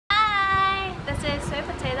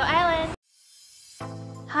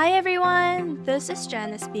Hi everyone, this is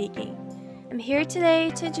Jenna speaking. I'm here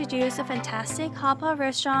today to introduce a fantastic Hotpot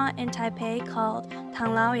restaurant in Taipei called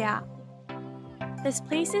Tang Lao Ya. This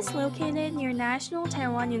place is located near National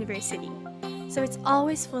Taiwan University, so it's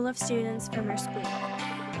always full of students from our school.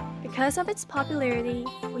 Because of its popularity,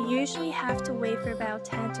 we usually have to wait for about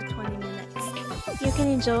 10 to 20 minutes. You can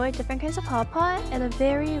enjoy different kinds of Hotpot at a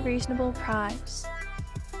very reasonable price.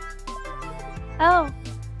 Oh,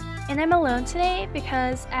 and I'm alone today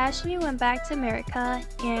because Ashley went back to America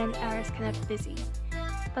and I was kind of busy.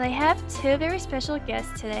 But I have two very special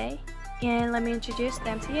guests today, and let me introduce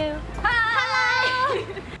them to you. Hi!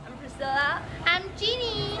 I'm Priscilla. I'm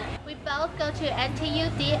Genie. We both go to NTU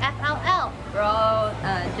DFLL. We're all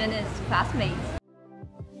Jenna's classmates.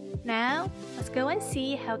 Now, let's go and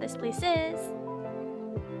see how this place is.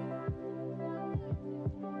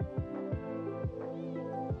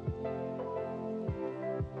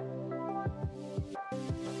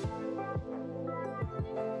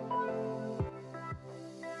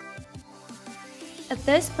 At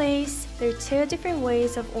this place, there are two different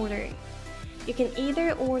ways of ordering. You can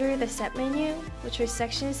either order the set menu, which are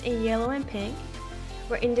sections in yellow and pink,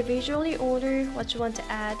 or individually order what you want to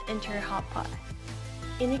add into your hot pot.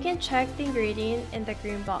 And you can check the ingredient in the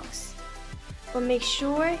green box. But make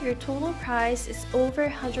sure your total price is over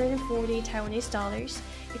 140 Taiwanese dollars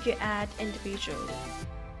if you add individually.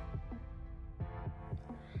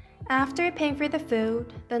 After paying for the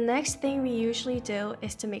food, the next thing we usually do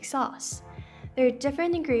is to make sauce. There are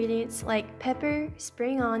different ingredients like pepper,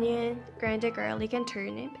 spring onion, grounded garlic and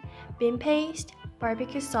turnip, bean paste,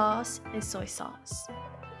 barbecue sauce, and soy sauce.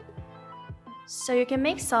 So you can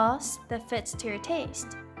make sauce that fits to your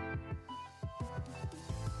taste.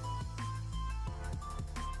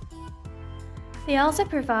 They also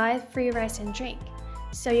provide free rice and drink,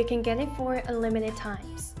 so you can get it for unlimited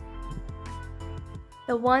times.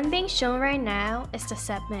 The one being shown right now is the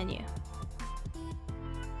set menu.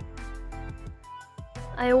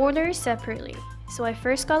 I ordered separately, so I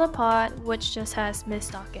first got a pot which just has mid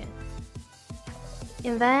stock in.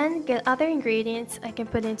 And then get other ingredients I can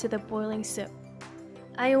put into the boiling soup.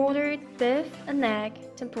 I ordered beef, an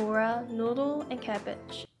egg, tempura, noodle, and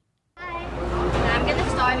cabbage. Now I'm gonna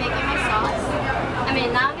start making my sauce.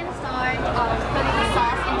 Now I'm gonna start putting the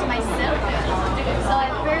sauce into my soup. So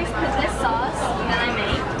I first put this sauce that I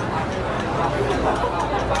made.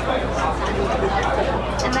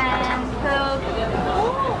 And then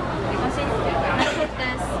put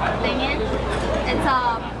this thing in. It's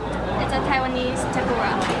a Taiwanese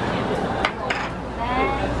tempura. Then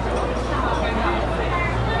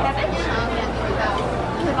cabbage.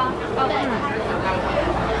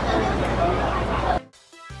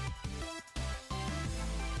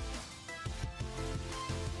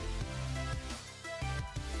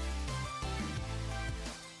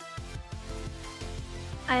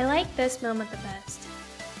 I like this moment the best.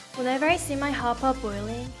 Whenever I see my hot pot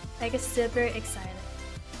boiling, I get super excited.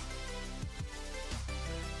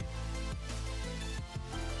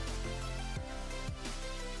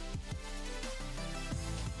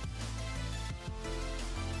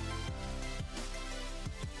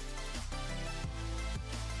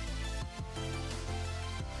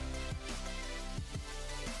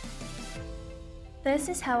 This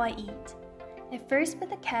is how I eat. I first put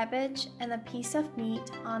the cabbage and a piece of meat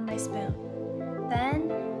on my spoon. Then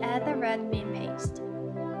add the red bean paste.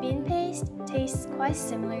 Bean paste tastes quite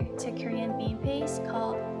similar to Korean bean paste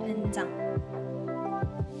called doenjang.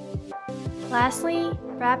 Lastly,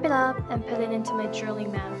 wrap it up and put it into my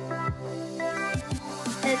drooling mouth.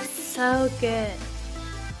 It's so good!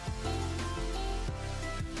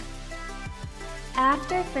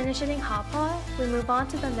 After finishing hot pot, we move on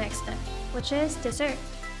to the next step, which is dessert.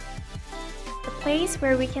 The place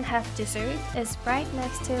where we can have dessert is right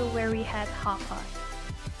next to where we had hot pot.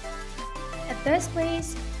 At this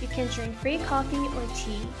place, you can drink free coffee or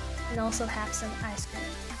tea and also have some ice cream.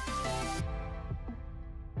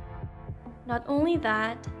 Not only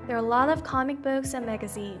that, there are a lot of comic books and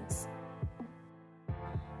magazines.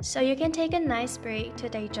 So you can take a nice break to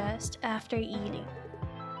digest after eating.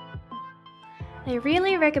 I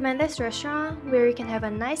really recommend this restaurant where you can have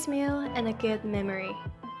a nice meal and a good memory.